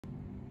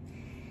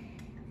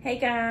Hey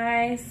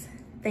guys,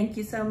 thank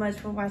you so much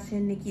for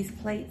watching Nikki's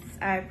Plates.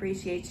 I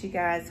appreciate you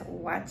guys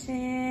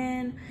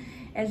watching.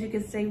 As you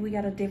can see, we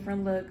got a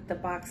different look. The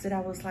box that I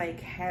was like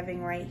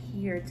having right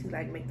here to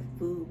like make the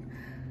food,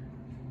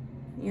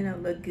 you know,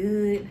 look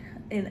good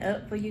and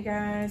up for you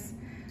guys,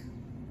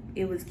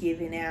 it was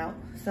giving out.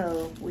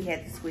 So we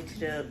had to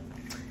switch it up.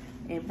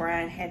 And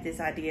Brian had this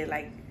idea,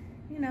 like,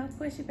 you know,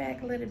 push it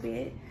back a little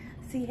bit,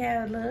 see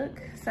how it look.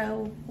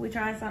 So we're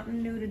trying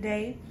something new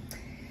today.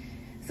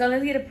 So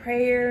let's get a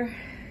prayer,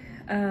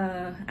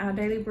 our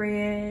daily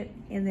bread,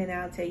 and then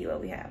I'll tell you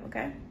what we have,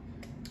 okay?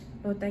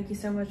 Well, thank you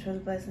so much for the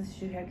blessings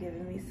you have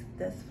given me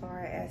thus far.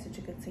 I ask that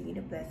you continue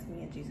to bless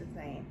me in Jesus'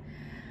 name.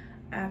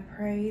 I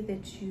pray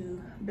that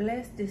you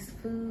bless this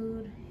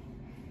food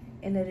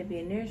and let it be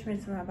a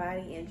nourishment to my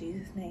body. In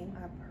Jesus' name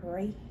I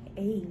pray,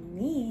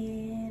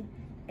 amen,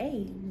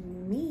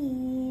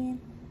 amen.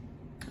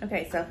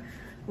 Okay, so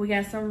we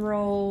got some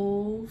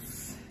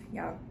rolls.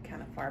 Y'all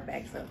kind of far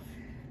back, so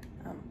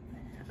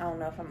I don't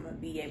know if I'm gonna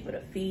be able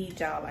to feed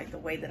y'all like the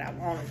way that I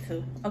wanted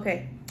to.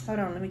 Okay, hold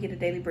on, let me get a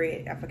daily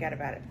bread. I forgot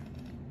about it.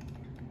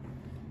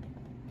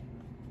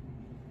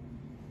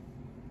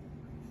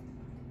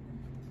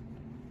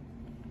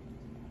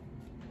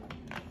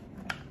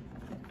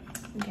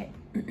 Okay,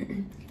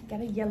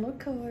 got a yellow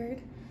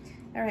card.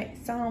 All right,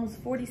 Psalms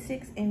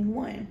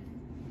 46:1.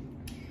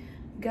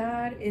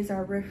 God is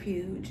our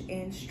refuge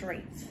and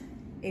strength,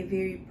 a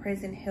very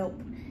present help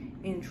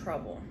in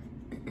trouble.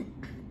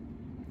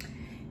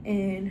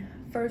 In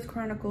 1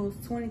 Chronicles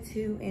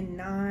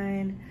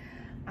 22:9,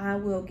 I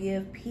will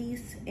give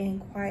peace and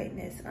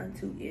quietness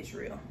unto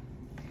Israel.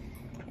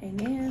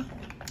 Amen.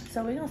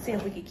 So we're gonna see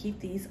if we can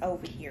keep these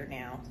over here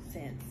now,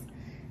 since,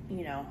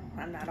 you know,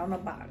 I'm not on a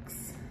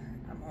box.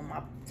 I'm on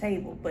my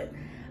table, but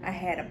I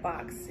had a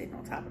box sitting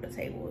on top of the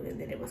table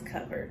and then it was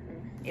covered.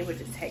 It was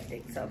just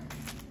hectic, so.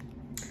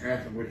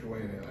 Ask them which way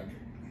they like it.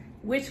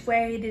 Which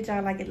way did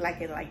y'all like it like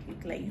it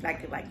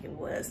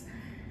was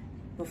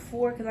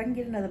before? Because I can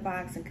get another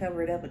box and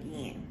cover it up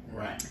again.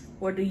 Right.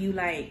 Or do you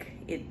like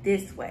it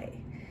this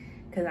way?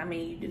 Because I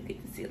mean, you do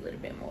get to see a little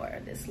bit more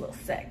of this little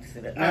sex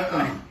to the other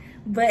one.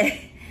 But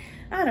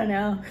I don't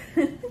know.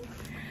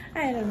 I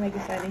had to make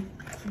it funny.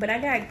 But I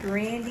got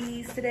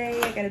Grandy's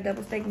today. I got a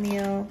double steak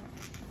meal.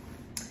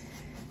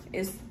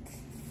 It's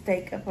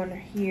steak up under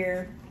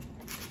here.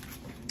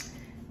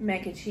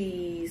 Mac and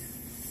cheese.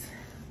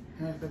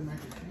 How's the mac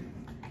and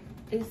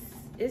cheese?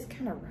 It's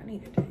kind of runny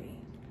today.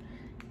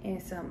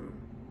 And some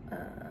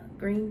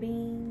green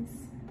beans.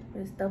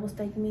 This double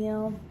steak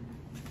meal.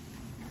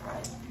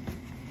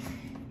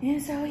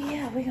 And so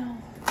yeah, we're gonna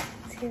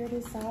tear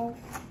this off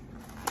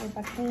if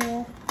I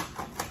can.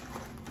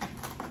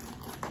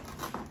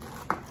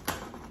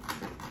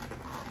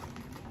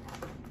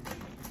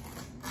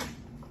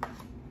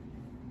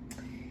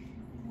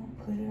 I'll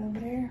put it over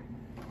there.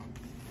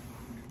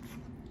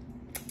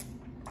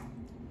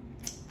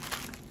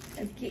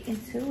 Let's get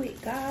into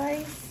it,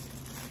 guys.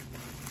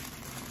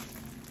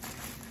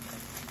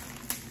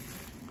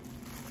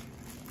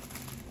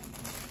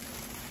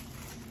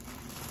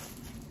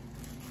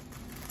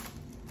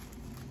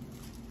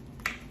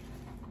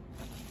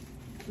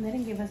 They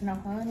didn't give us no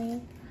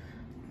honey,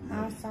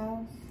 hot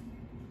sauce.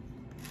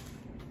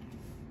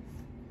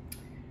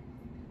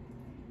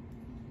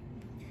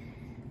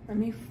 Let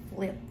me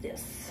flip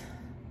this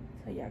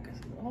so y'all can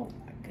see. Oh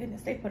my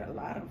goodness, they put a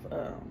lot of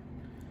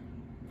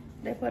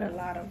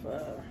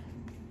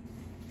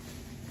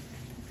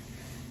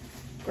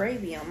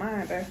gravy on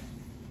mine, bro.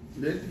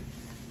 Did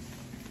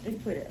They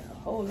put a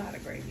whole lot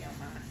of gravy on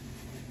mine.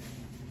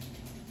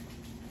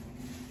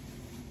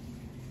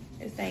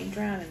 This ain't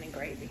drowning in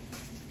gravy.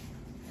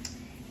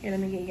 Here, let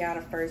me get y'all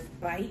the first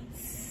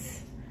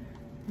bites.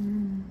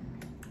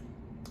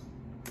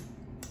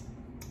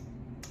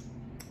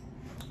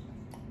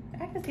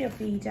 I can still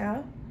feed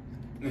y'all.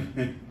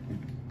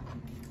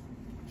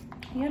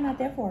 You're not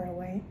that far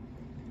away.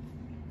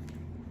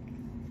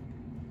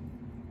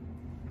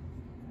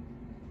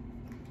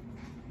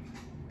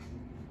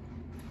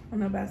 I don't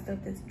know about stuff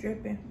that's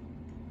dripping.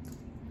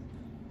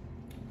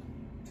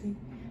 See,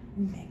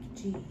 mac and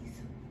cheese.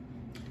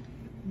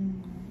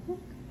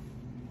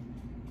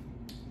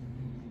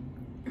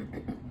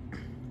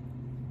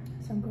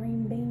 Some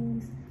green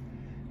beans.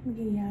 Let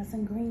me give y'all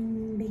some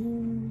green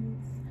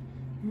beans.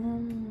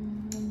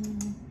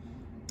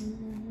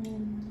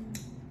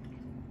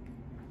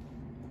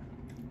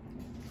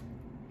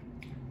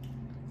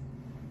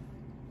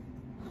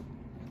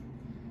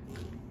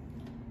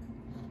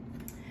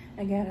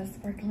 I got a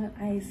sparkling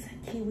ice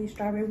kiwi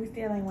strawberry. We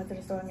still ain't went to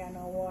the store and got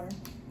no water.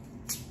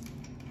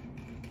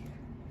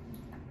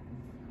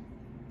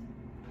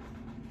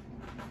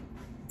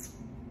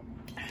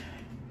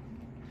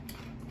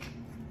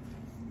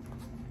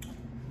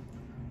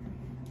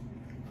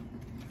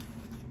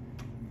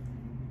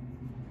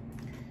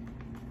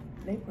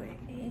 They put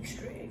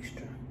extra.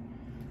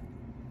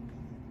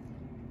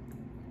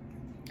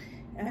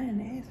 I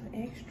didn't ask for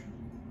extra.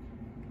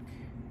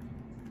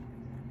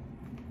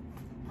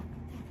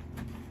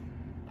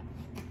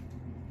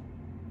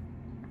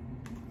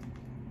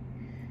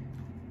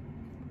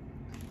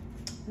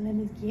 Let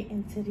me get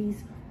into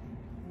these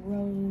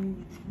rolls.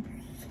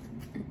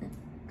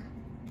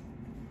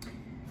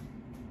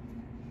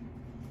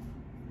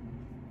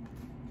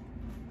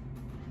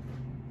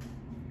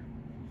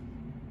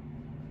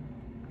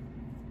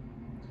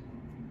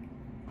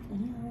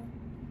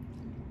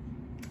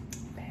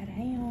 Bad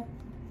ham.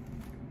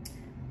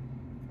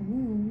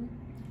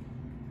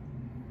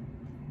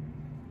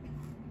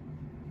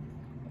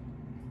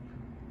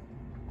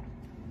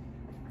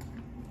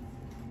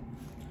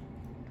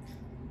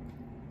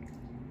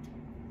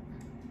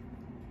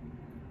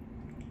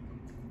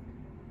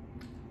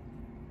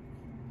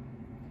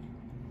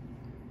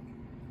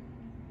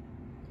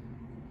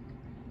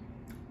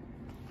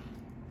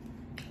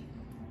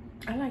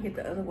 I like it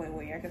the other way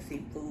where I can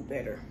see food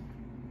better.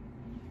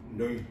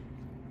 Do you?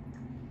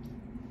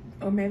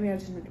 Or maybe I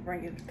just need to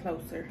bring it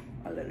closer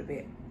a little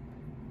bit.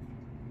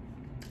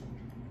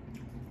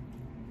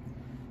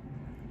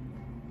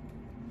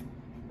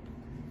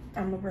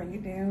 I'm gonna bring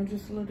it down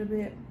just a little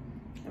bit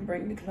and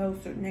bring it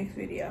closer next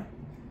video.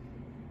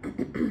 Try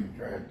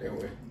it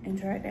that way. And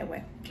try it that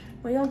way.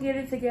 We gonna get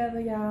it together,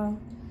 y'all.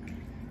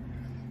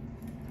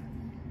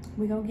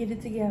 We gonna get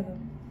it together.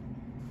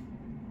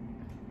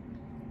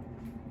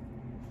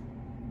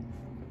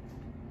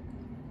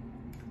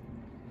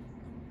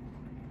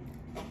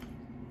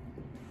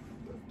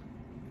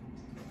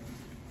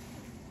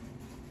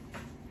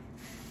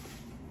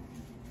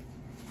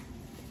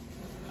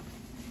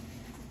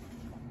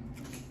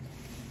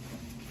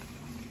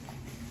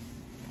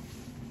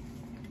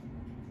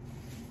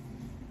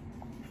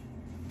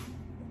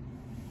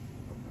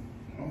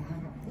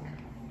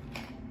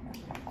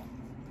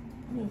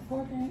 You a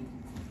fork ain't?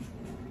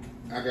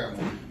 I got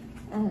one.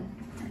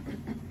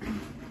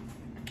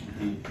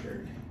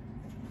 Sure.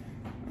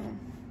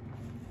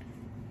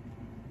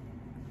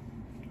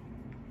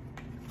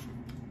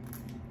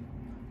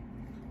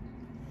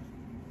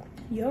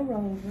 Your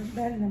rolls are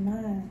better than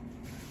mine.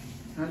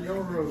 How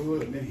your rolls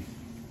look, Nikki?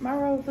 My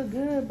rolls look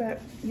good,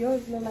 but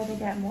yours look like they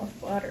got more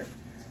butter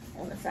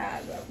on the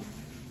sides of them.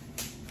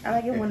 I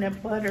like it when the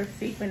butter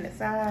seep in the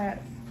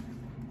sides.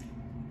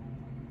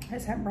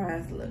 That's how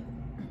Brian's look.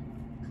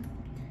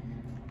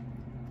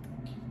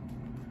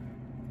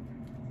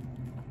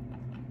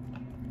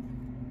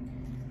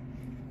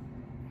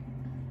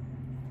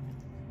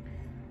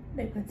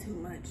 They put too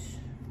much.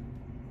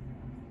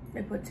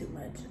 They put too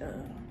much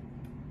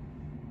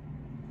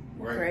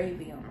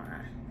gravy on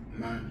mine.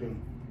 Mine too.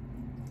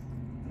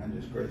 I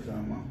just spread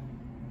some on.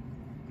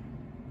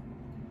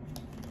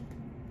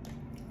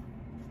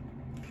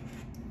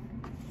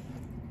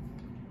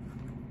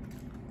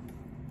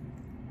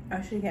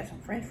 I should have got some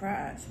French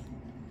fries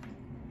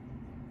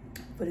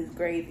for this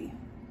gravy.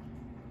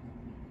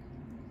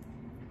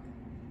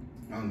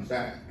 On the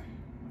side.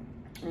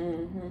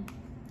 Mm-hmm.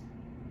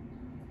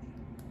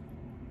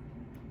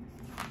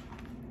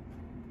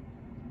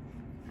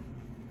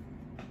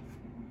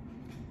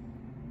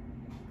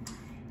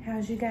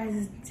 How's you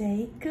guys'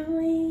 day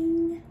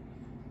going?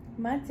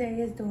 My day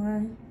is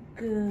doing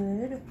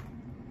good.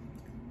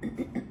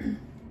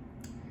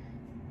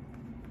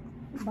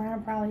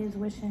 Brian probably is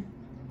wishing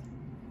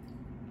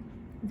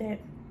that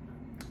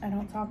I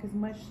don't talk as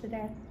much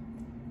today.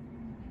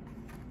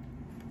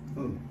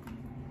 Who?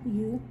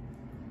 You.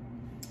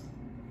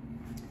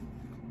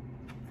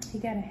 He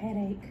got a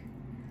headache.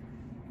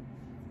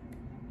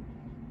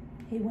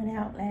 He went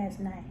out last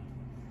night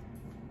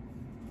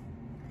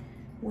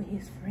with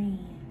his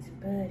friends and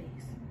buddies.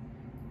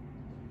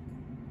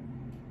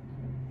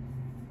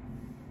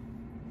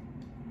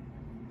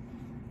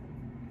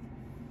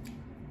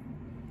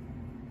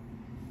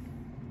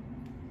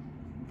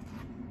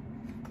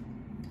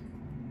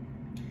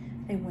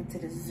 They went to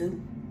the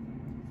zoo.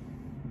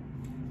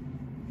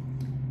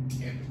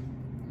 Yeah.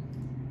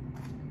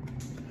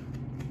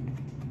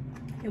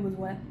 It was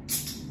what?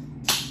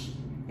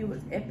 It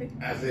was epic.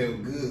 I said it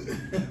was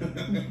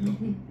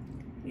good.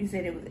 You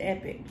said it was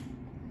epic.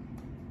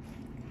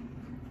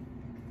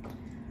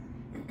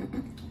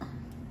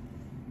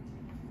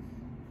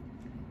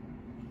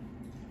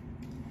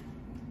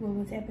 What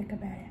was epic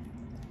about it?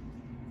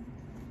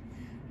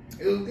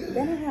 It was good.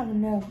 They don't have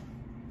enough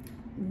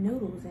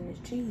noodles in this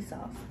cheese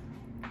sauce.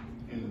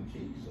 And the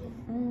cheese sauce.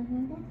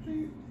 Mm-hmm. What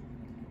cheese?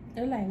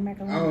 It's like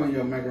macaroni. I want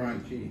your macaroni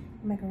and cheese.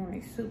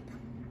 Macaroni soup.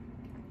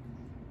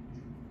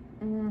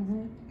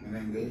 Mm-hmm. It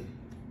ain't good.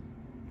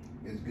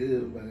 It's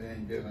good, but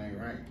it just ain't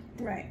right.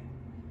 Right.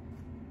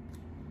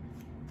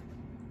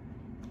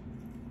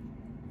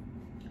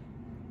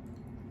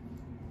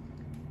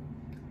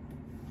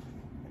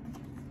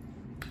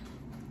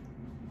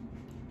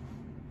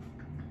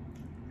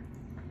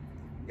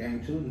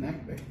 Game 2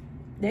 next day.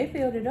 They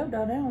filled it up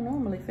though. They don't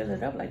normally fill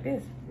it up like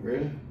this.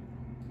 Really?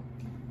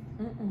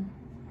 Mm-mm.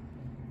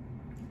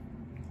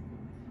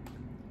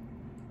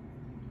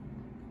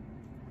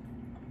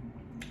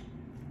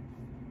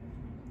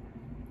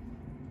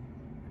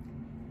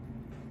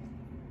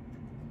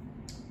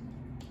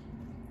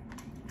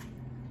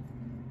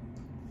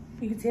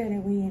 You can tell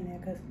that we in there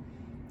because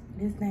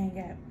this thing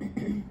got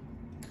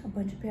a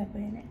bunch of pepper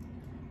in it.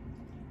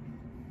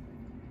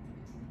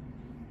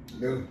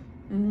 Good.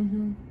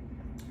 Mm-hmm.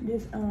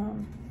 This,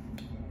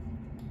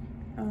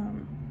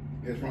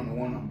 It's from the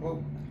one on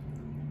boat.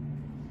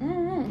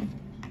 mm-hmm.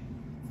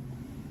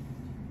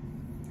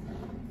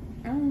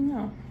 I don't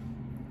know.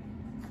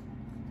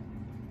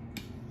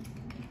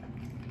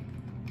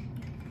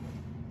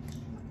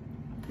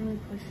 Let me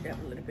push it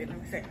up a little bit. Let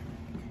me see.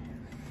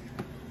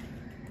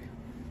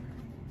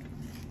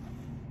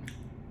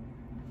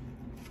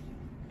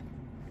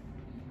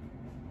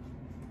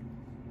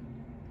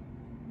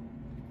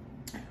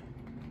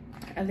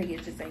 I think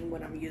it just ain't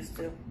what I'm used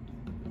to.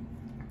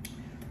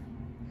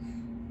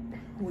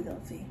 We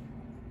gonna see.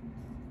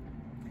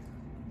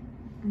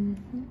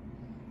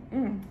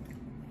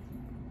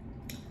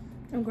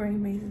 Them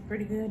green beans is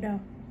pretty good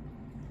though.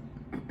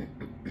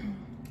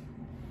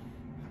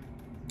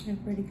 They're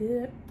pretty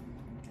good.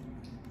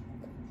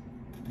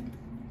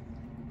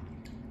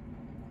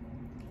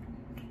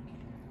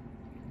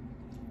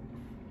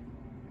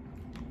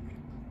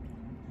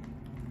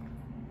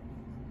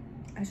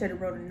 I should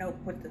have wrote a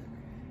note, put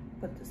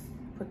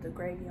the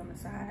gravy on the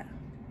side.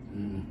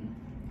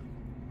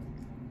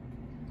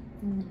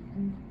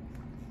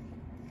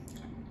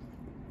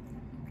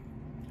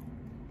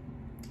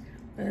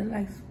 But it's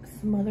like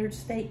smothered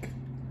steak.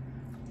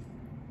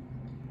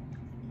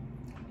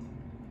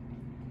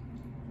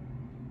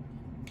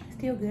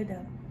 Still good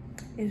though.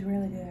 It's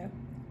really good.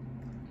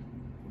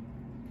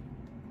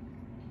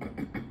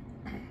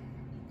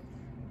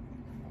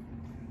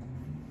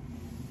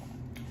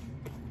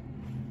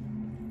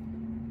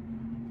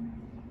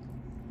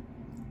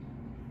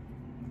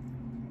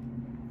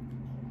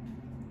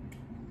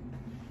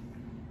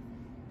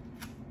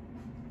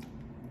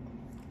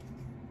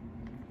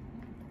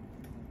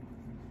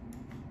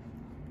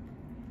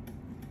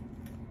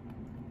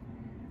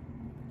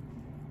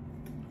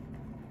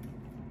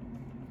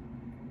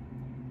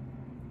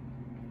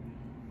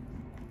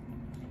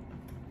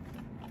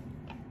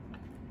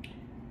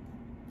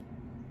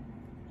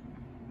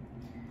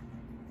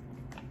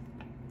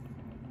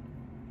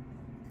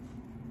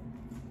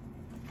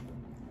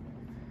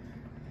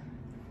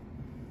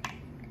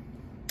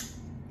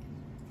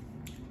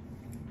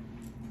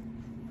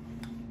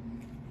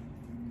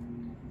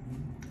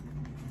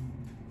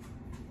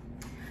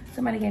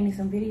 Somebody gave me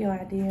some video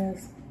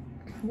ideas.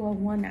 Well,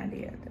 one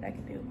idea that I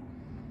can do.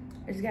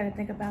 I just gotta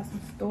think about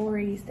some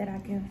stories that I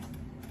can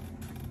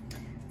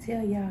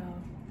tell y'all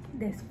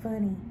that's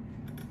funny.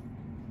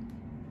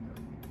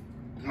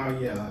 Oh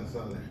yeah, I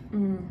saw that.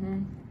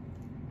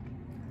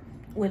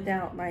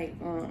 Without like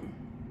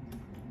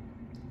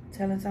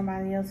telling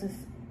somebody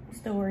else's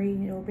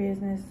story or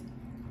business.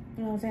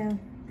 You know what I'm saying?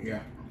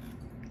 Yeah.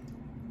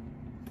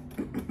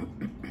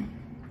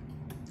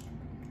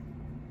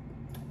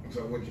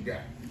 So what you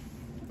got?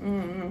 I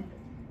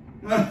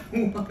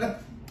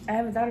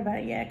haven't thought about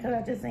it yet because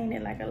I just seen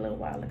it like a little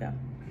while ago.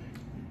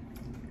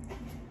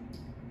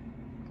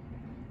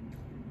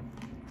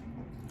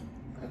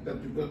 I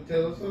thought you were going to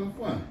tell us something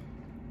funny.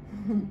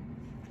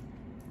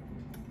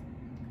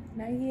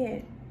 Not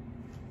yet.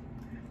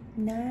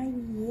 Not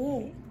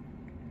yet.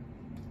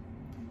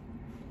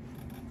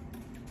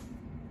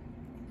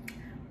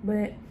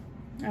 But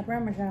I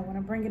promise y'all, when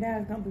I bring it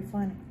out, it's going to be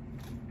funny.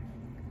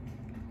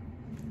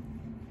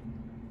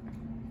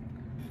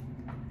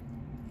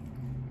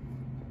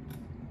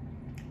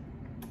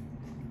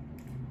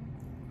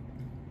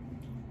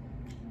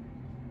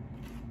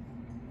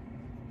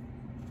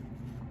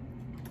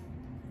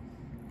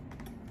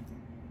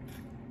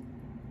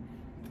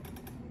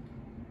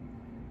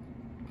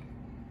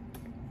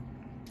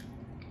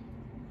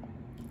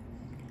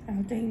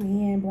 I think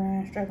me and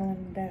Brian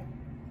struggling with that.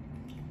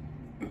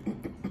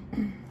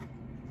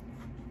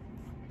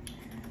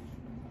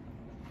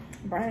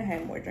 Brian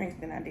had more drinks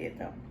than I did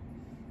though.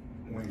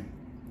 When?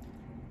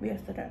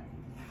 Yesterday.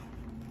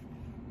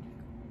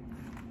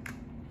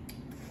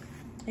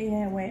 He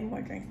had way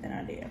more drinks than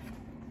I did.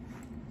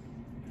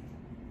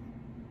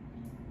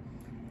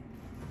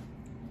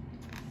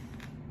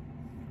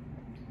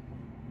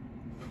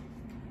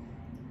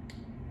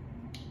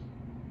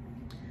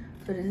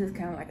 So this is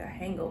kind of like a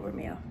hangover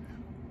meal.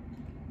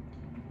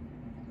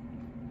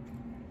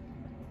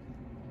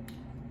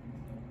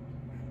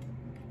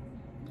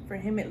 For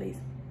him at least.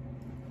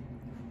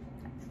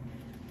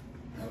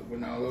 I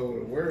went all over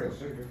the world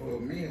searching for a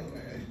meal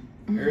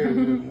early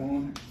this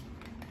morning.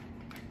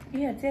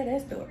 Yeah, tell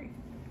that story.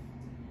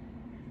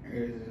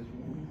 Early this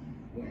morning.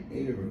 Went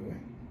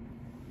everywhere.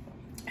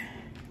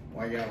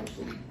 While y'all was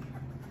sleeping.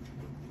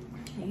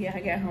 Yeah, I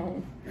got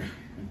home.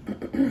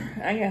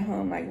 I got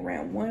home like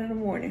around 1 in the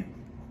morning.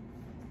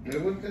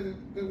 What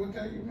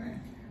time you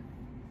man?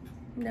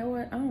 You know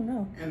what? I don't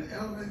know. And the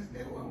elevators,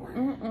 they weren't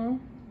working.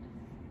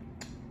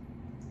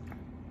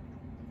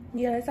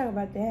 Yeah, let's talk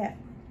about that.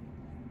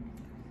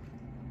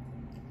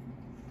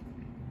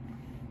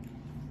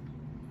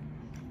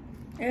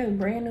 It was a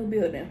brand new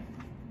building.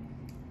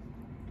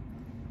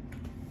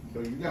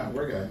 So you got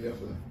work out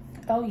yesterday?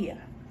 Oh yeah.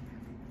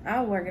 I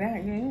was working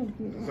out. Yeah.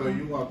 So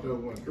you walked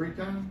over what, 3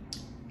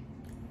 times?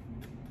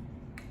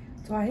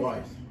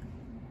 Twice.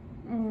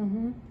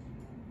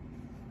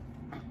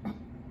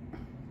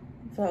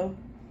 So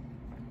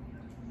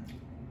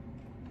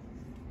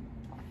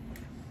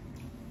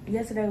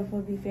yesterday was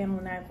supposed to be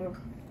family night for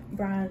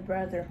Brian's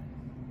brother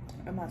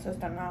and my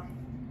sister-in-law.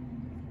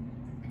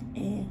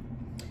 And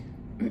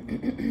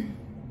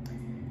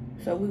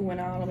so we went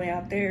all the way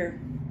out there.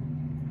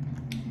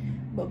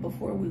 But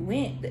before we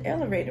went, the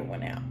elevator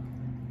went out.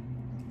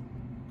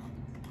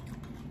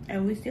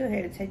 And we still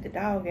had to take the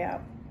dog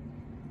out.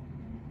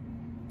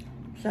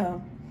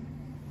 So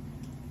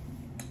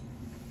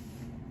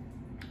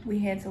we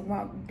had to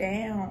walk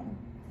down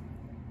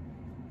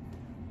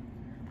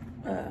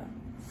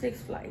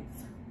 6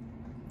 flights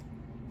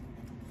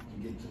To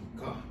get to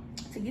the car.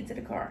 to get to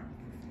the car.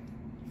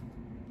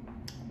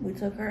 We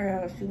took her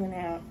out, she went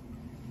out,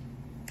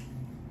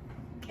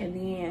 and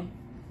then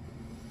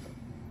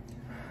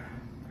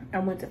I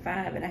went to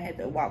 5 and I had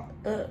to walk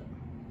up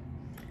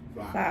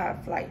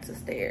 5 flights of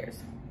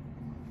stairs,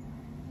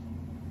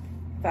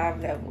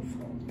 5 levels,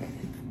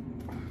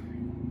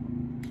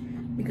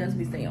 because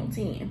we stay on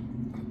 10.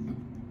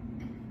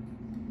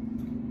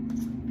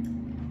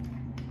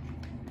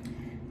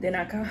 Then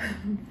I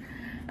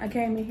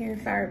came in here,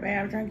 sorry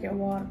babe, I drank your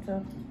water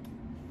too.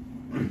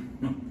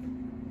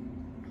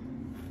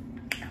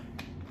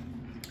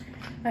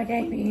 I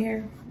came in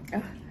here.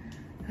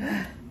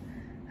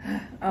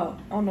 Oh,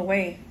 on the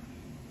way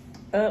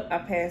up, I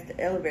passed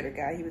the elevator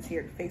guy. He was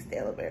here to fix the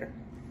elevator.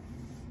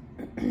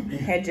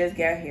 Had just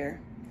got here.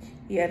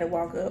 He had to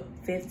walk up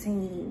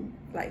 15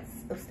 flights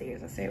of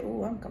stairs. I said,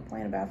 "Oh, I'm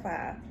complaining about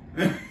 5."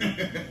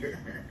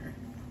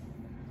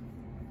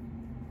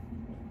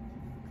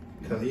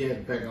 Because he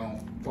had to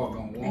park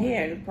on 1. He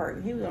had to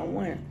park. He was on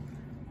 1.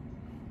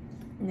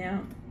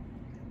 Now,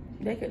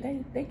 they kept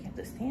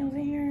the stamps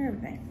in here and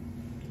everything.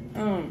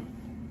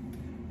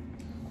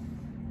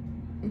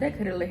 They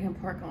could have let him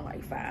park on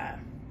like 5.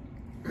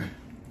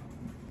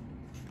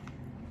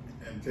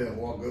 Until I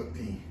walk up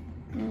 10.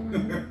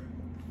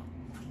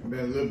 Mm-hmm. Been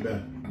a little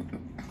better.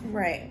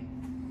 Right.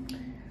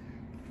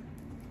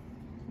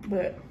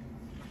 But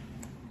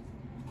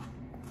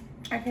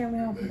I can't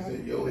remember. They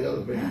said, your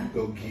elevator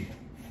go get.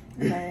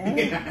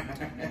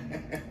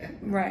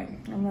 Right.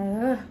 I'm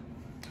like,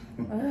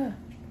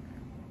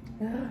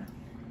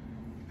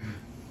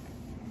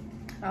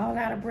 all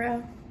out of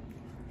breath.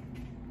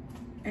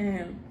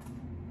 And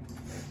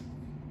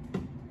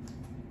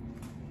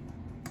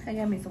I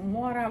got me some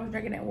water. I was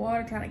drinking that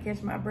water, trying to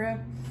catch my breath.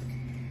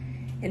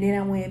 And then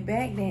I went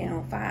back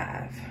down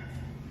 5.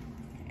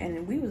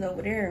 And we was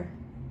over there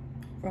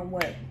from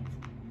what?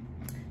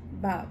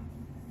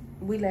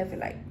 We left at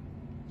like,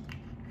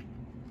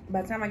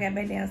 by the time I got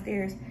back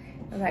downstairs, it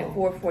was like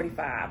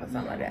 4:45 or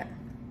something like that.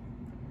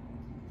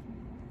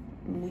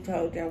 And we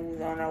told them we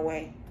was on our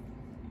way.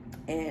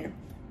 And,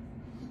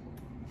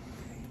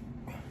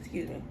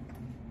 excuse me.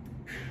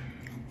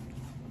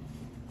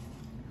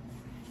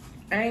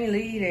 I ain't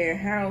leave their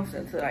house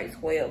until like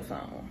 12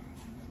 something.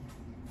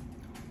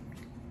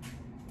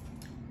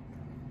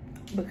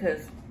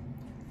 Because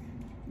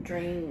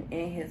Dream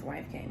and his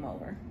wife came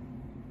over.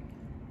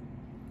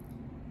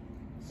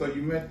 So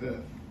you met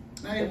the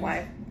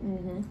wife.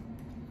 Mm-hmm.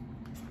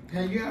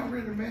 Have you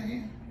already met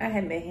him? I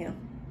had met him.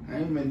 I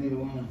ain't met neither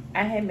one.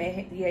 I had met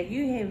him. Yeah,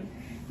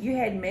 you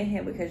had met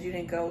him because you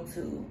didn't go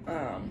to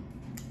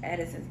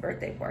Addison's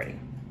birthday party.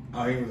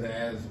 Oh, he was at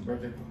Addison's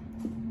birthday party?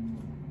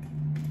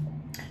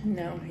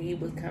 No, he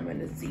was coming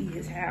to see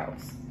his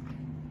house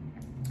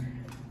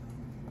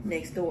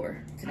next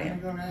door to I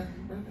didn't them. go to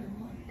Addison's birthday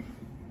party.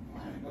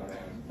 Why didn't go to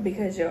Addison's?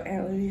 Because your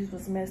allergies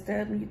was messed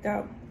up and you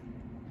thought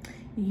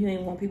you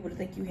didn't want people to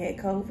think you had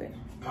COVID.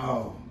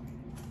 Oh.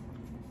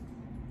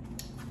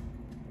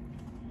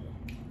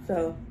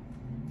 So.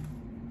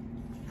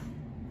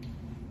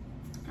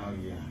 Oh,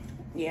 yeah.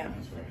 Yeah.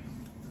 That's right.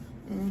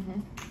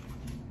 Mm-hmm.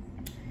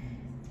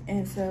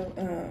 And so,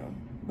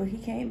 but he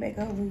came back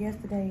over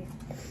yesterday.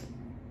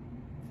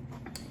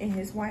 And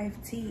his wife,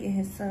 T, and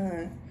his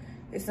son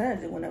just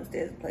went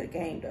upstairs to play the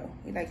game, though.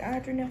 He's like,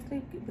 Audrey never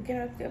sleep, but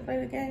can I still play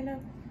the game,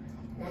 though?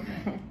 What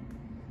name?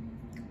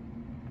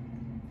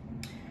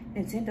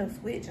 Nintendo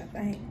Switch, I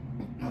think.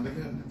 Oh, they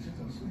got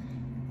Nintendo Switch.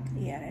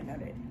 Yeah, I didn't know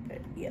that,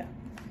 but yeah.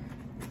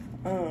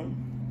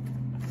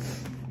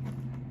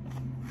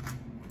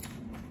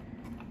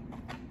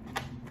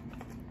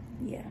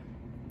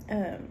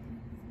 Yeah.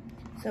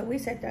 So we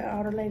sat there,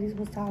 all the ladies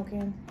was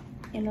talking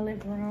in the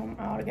living room.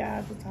 All the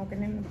guys was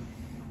talking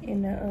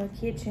in the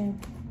kitchen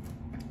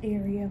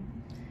area.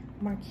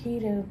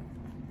 Marquita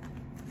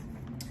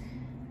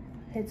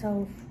had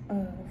told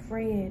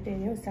Fred that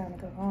it was time to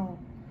go home.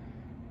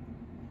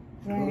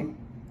 Right? Who?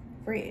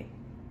 Fred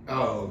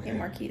Oh, okay. and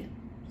Marquita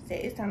said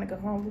it's time to go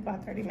home. We're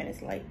about 30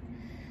 minutes late.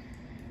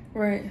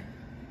 Right.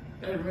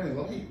 30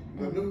 minutes late?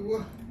 But do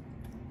what?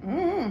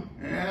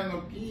 Mm-hmm. I have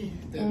no key.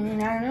 I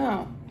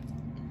know.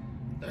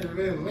 30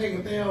 minutes late,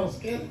 but they all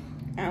scared.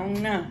 I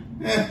don't know.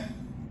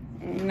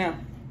 No.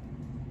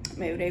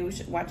 Maybe they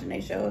was watching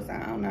their shows.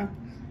 I don't know.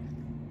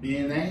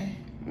 Being there?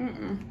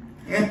 Mm-mm.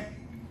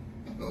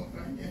 Oh,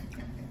 my God.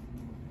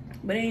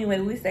 But anyway,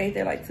 we stayed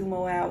there like 2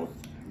 more hours.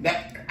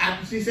 That,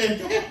 after she said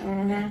that?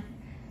 Mm-hmm.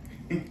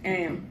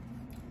 And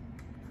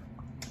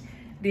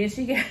then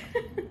she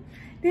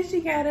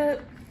got up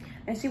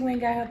and she went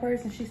and got her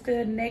purse and she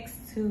stood next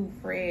to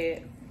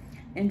Fred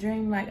and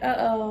Dream like,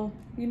 uh-oh,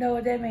 you know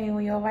what that means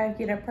when your wife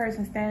get her purse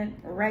and stand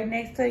right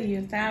next to you.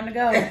 It's time to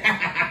go.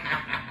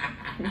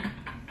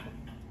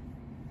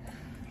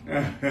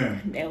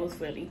 That was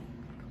funny.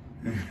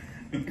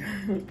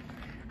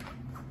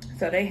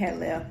 So they had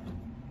left.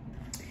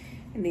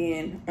 And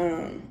then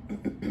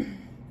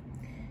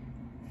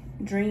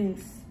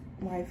Dream's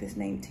wife is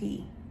named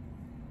T.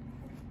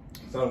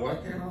 So the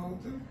wife came home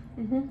too?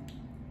 Mm-hmm.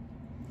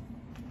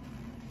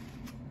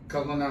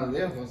 Because when I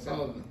left, I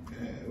saw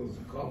it was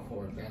a car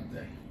for it that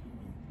day.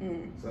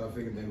 So I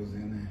figured they was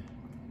in there.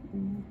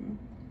 Mm-hmm.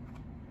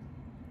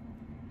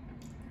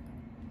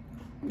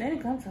 They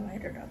didn't come till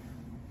later though.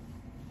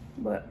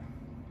 But,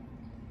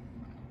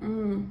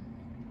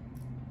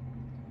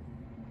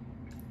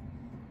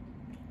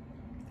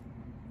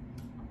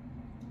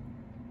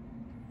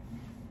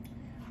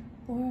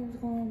 where I was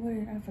going with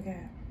it, I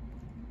forgot.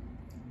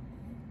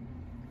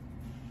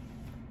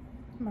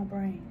 My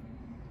brain.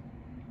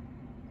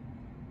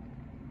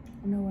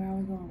 I know where I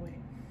was going with it.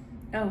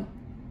 Oh.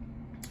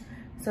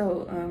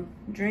 So,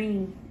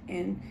 Dream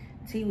and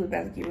T was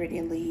about to get ready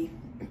and leave.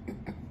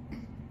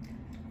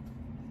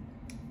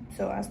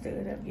 So I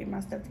stood up, get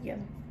my stuff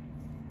together.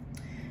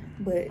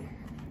 But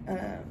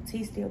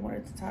T still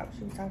wanted to talk.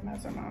 She was talking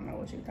about something. I don't know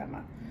what she was talking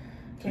about.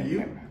 Can't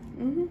remember.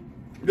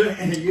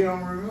 You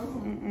don't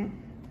remember?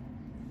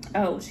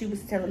 Oh, she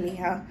was telling me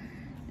how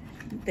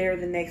they're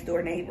the next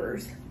door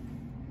neighbors.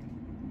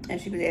 And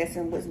she was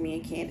asking, was me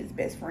and Candace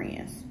best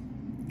friends?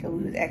 Because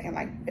we was acting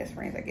like best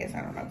friends, I guess.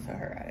 I don't know to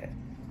her.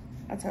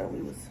 I told her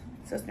we was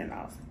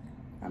sister-in-laws.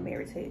 I'm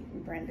married to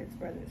Brandon's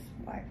brother's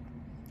wife.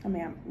 I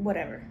mean,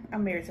 whatever.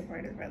 I'm married to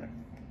Brandon's brother.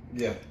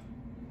 Yeah.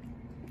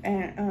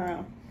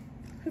 And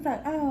she's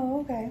like,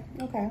 oh, okay.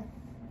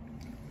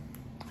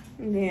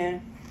 And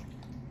then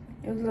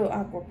it was a little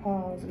awkward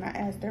pause, and I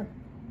asked her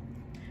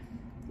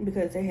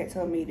because they had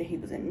told me that he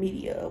was in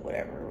media or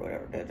whatever.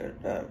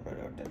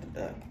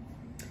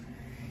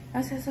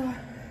 I said, so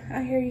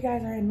I hear you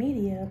guys are in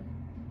media.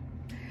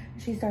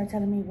 She started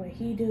telling me what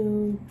he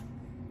do.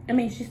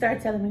 She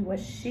started telling me what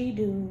she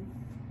do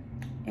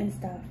and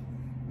stuff.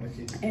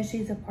 And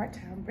she's a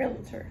part-time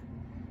realtor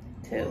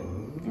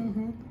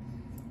too.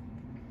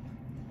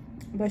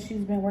 But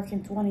she's been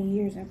working 20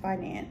 years in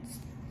finance.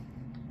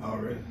 Oh,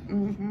 really?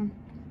 And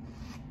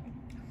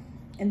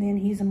then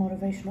he's a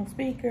motivational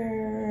speaker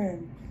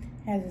and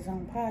has his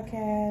own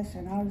podcast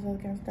and all this other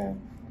kind of stuff.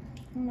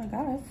 I'm like,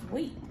 oh, that's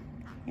sweet,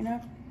 you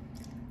know?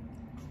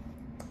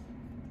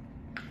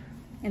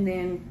 And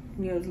then,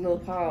 it was a little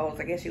pause.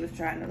 I guess she was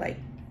trying to like,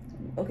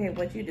 okay,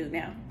 what you do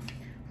now?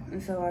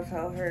 And so I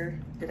told her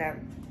that I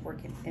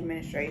work in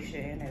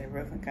administration at a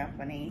roofing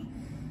company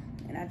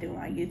and I do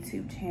my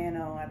YouTube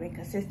channel. I've been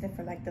consistent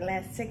for like the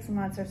last 6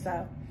 months or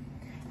so.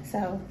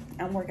 So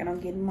I'm working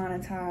on getting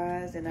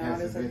monetized and all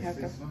this other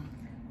kind of stuff.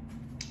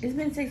 It's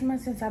been 6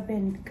 months since I've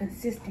been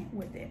consistent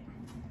with it.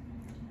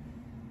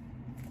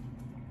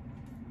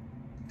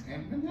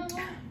 Ain't been that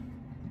long?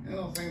 It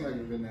don't seem like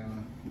it's been that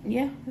long.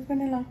 Yeah, it's been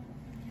that long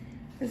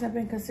since I've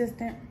been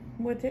consistent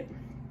with it.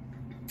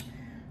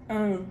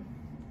 And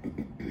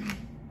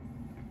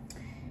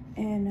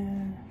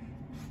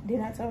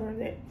then I told her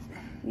that,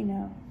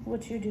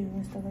 what you do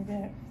and stuff like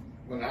that.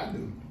 What I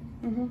do?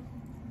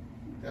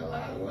 Tell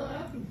her what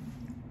I do.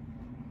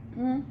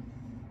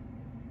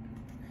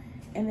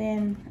 And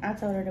then I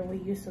told her that we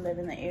used to live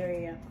in the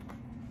area.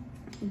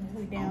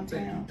 We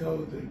downtown. I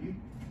don't think you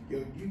told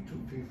your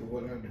YouTube people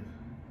what I do.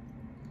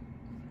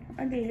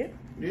 I did.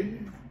 Did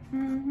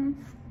you?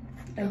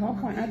 At one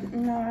point, I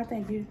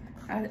think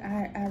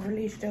I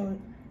released your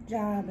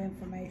job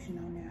information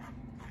on there.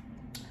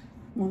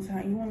 One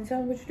time, you want to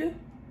tell her what you do?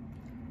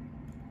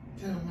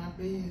 Tell my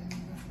business.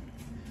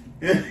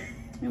 You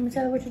want me to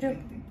tell her what you do?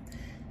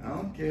 I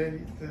don't care.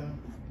 You tell.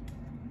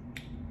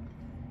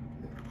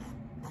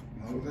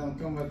 I was gonna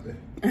come up there.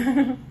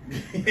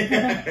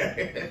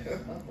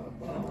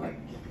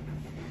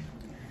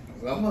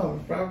 Some of them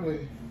probably,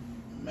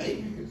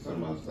 maybe, if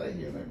someone say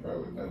here, they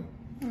probably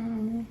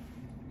know.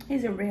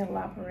 He's a rail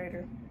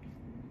operator.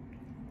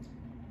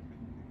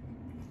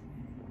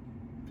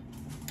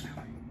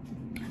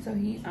 So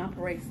he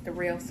operates the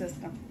rail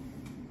system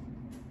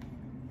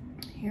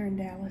here in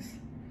Dallas.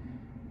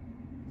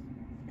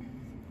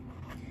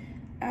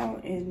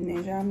 And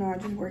as y'all know, I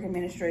just work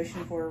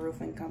administration for a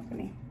roofing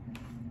company.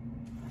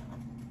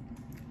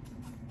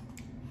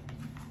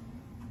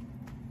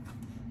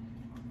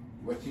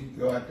 But you can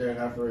go out there and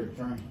operate a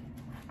train.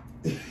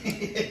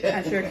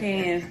 I sure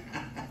can.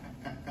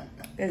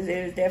 Because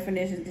there's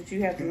definitions that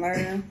you have to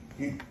learn.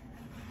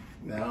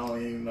 Now, I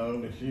don't even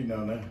know that you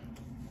know that.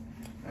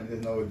 I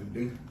just know what to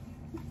do.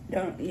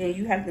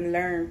 You have to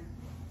learn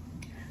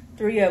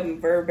 3 of them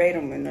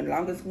verbatim, and the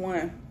longest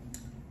one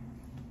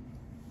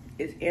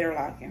is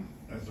interlocking.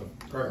 That's a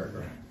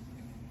paragraph.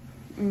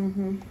 I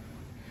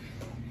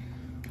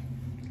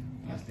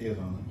still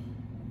don't know.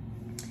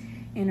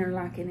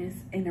 Interlocking is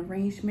an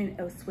arrangement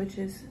of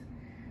switches.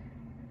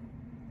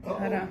 Uh-oh.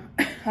 Hold on.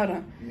 Hold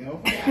on. You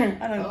know, Hold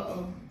on.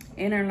 uh-oh.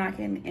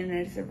 Interlocking in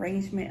its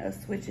arrangement of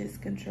switches,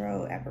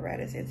 control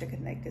apparatus,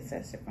 interconnected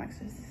such that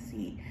functions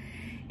succeed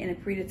in a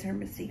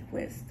predetermined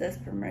sequence, thus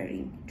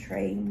promoting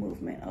trade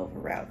movement over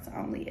routes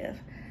only if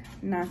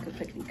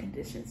non-conflicting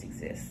conditions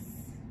exist.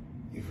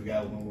 You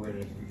forgot one word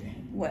at the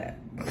beginning. What?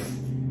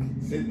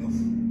 Signals.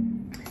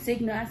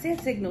 Signal. I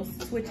said signals,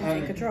 switches,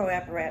 and control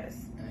apparatus.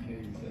 I hear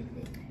you say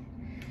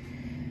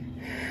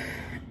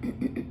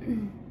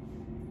that.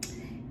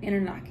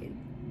 Interlocking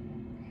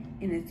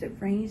in its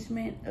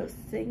arrangement of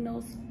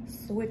signals,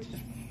 switches.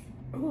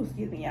 Oh,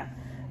 excuse me, yeah.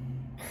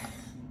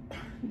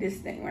 This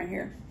thing right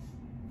here.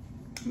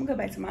 I'm gonna go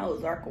back to my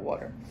Ozarka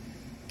water.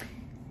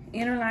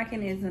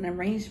 Interlocking is an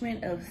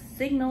arrangement of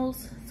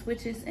signals,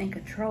 switches, and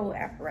control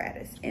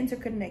apparatus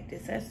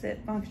interconnected such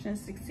that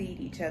functions succeed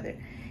each other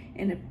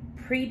in a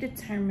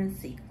predetermined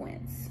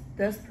sequence,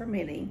 thus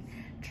permitting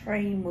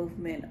train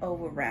movement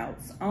over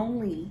routes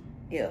only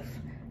if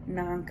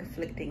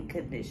non-conflicting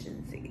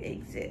conditions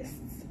exist.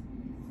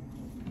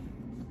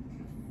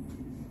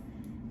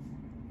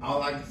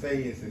 All I can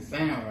say is it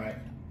sound right.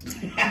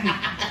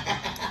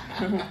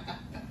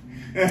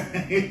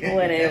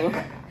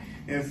 Whatever.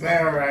 It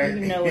sound right.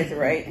 You know it's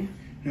right.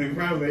 It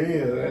probably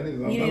is. I just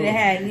don't You need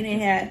to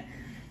have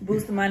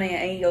Booster Money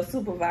and your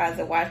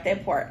supervisor watch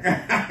that part. They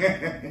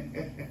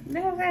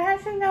was like,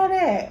 how'd you know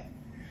that?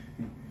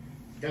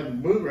 Got the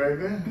book right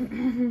there.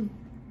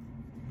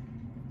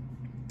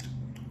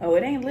 Oh,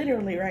 it ain't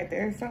literally right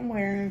there. It's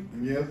somewhere.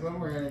 Yeah,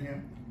 somewhere in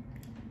here.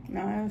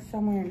 No, it's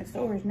somewhere in the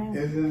stores now.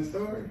 It's in the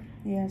store?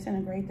 Yeah, it's in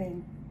a great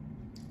thing.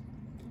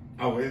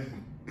 Oh, is it?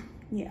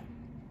 Yeah.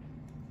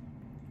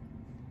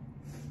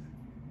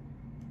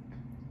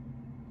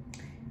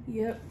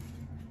 Yep.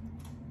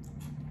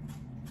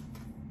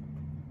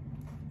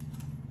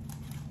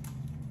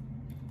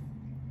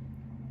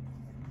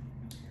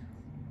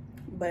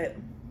 But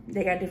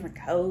they got different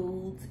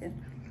codes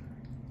and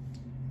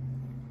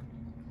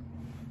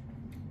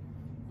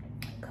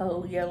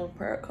code yellow,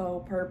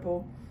 code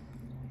purple,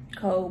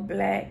 code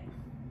black,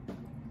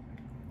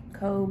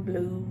 code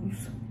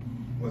blues.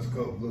 What's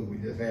code blue? We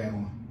just had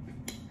one.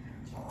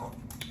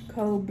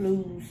 Code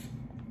blues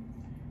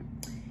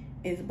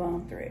is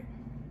bone thread.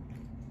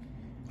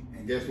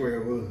 And guess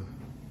where it was?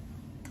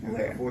 It was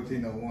Where? at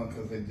 1401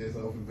 because they just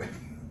opened back.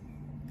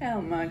 Oh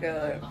my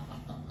God.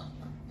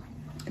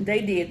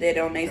 They did that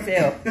on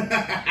themselves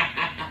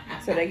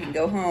so they can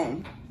go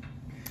home.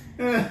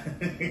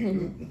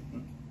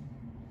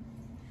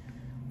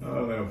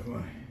 Oh, that was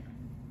funny.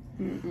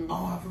 Mm-mm.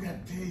 Oh, I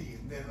forgot to tell you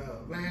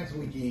that last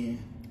weekend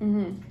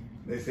Mm-hmm.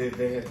 they said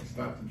they had to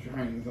stop the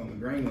trains on the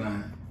Green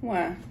Line.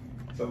 Why?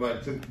 Somebody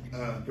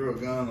threw a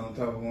gun on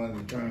top of one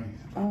of the trains,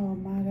 Oh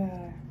my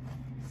God.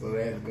 so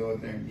they had to go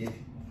up there and get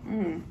it.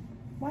 Mm.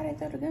 Why they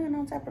throw the gun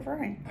on top of the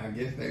train? I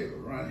guess they were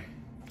running.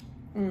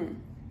 Mm.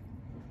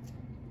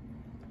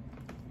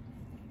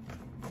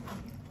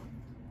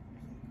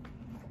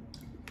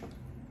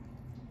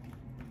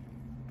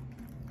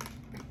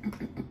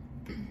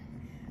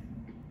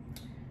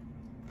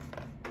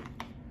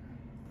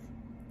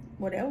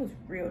 Well, that was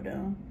real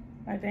dumb.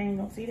 Like, they ain't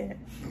gonna see that.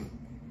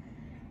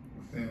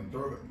 Send them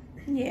through it.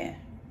 Yeah.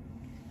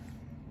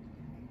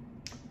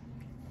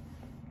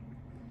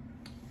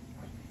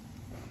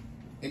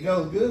 It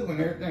goes good when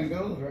everything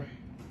goes right,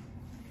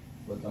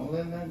 but don't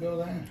let that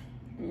go down.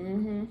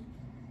 Mm-hmm.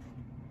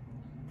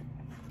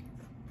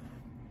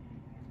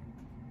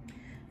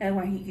 That's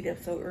why he get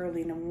up so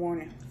early in the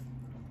morning.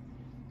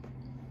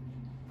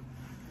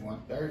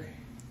 1:30.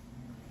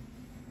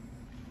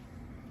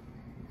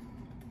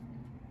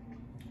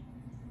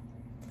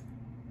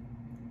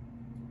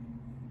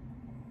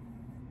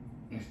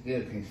 And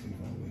still can't sleep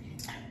on the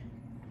weekend.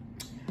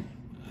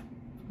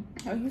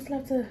 Oh, you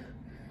slept to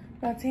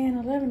about 10,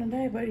 11 a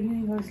day, but you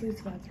ain't go to sleep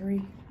till about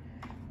 3.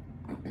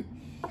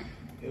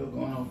 It was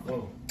going on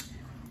full.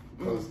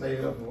 So I stayed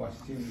up and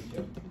watched TV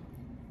show.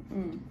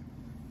 Mm.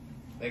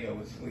 They go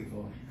with sleep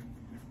on.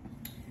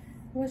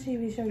 What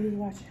TV show you was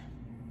watching?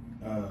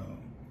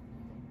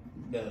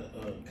 The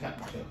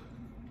cop show.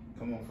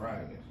 Come on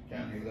Fridays,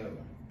 Channel 11.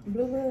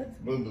 Blue Bloods?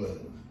 Blue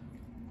Bloods.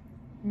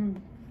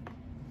 Mm.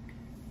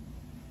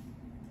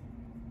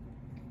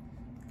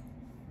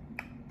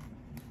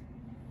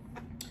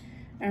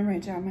 All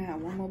right, y'all, I'm gonna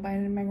have one more bite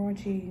of the macaroni and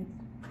cheese.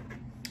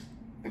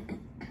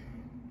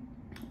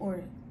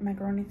 Or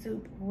macaroni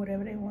soup, or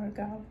whatever they want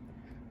to call it.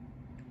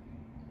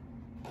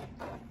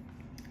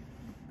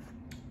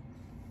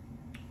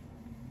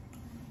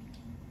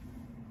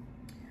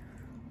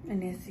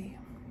 And that's it.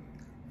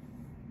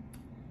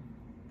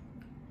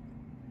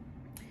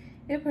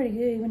 It's pretty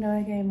good, even though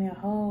they gave me a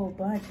whole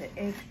bunch of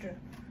extra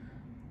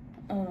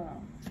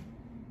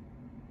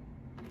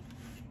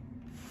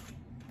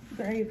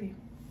gravy.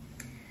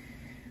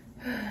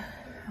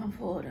 I'm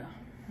full though.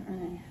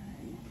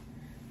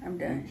 I'm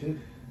done. Me too.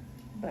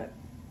 But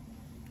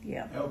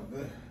yeah, Oh,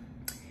 good.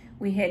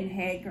 we hadn't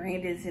had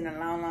Grandy's in a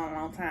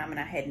long time, and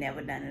I had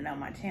never done it on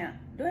my channel.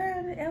 Do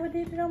I ever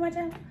did it on my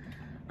channel?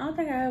 I don't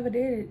think I ever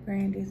did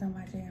Grandy's on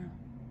my channel.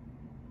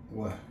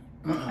 What?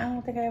 I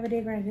don't think I ever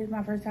did Grandy's. This is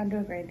my first time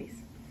doing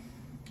Grandy's.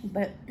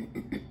 But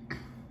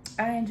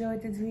I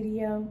enjoyed this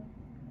video.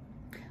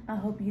 I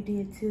hope you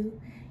did too.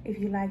 If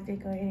you liked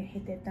it, go ahead and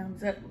hit that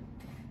thumbs up.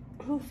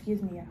 Ooh,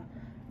 excuse me,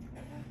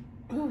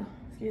 y'all. Ooh,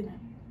 excuse me.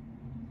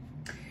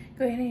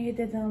 Go ahead and hit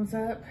that thumbs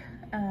up.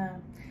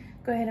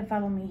 Go ahead and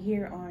follow me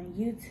here on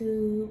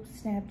YouTube,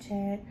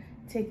 Snapchat,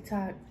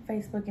 TikTok,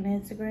 Facebook, and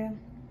Instagram.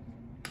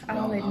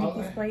 All at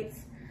Nikki's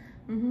Plates.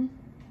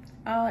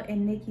 All at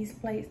Nikki's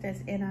Plates. That's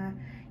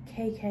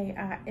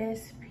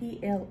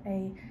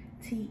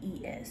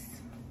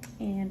NIKKISPLATES.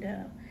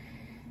 And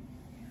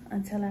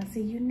until I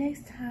see you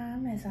next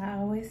time, as I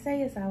always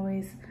say, oh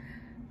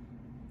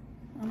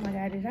my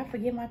God, did I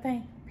forget my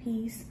thing?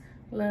 Peace,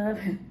 love,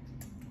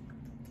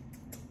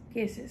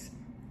 kisses.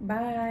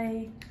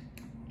 Bye.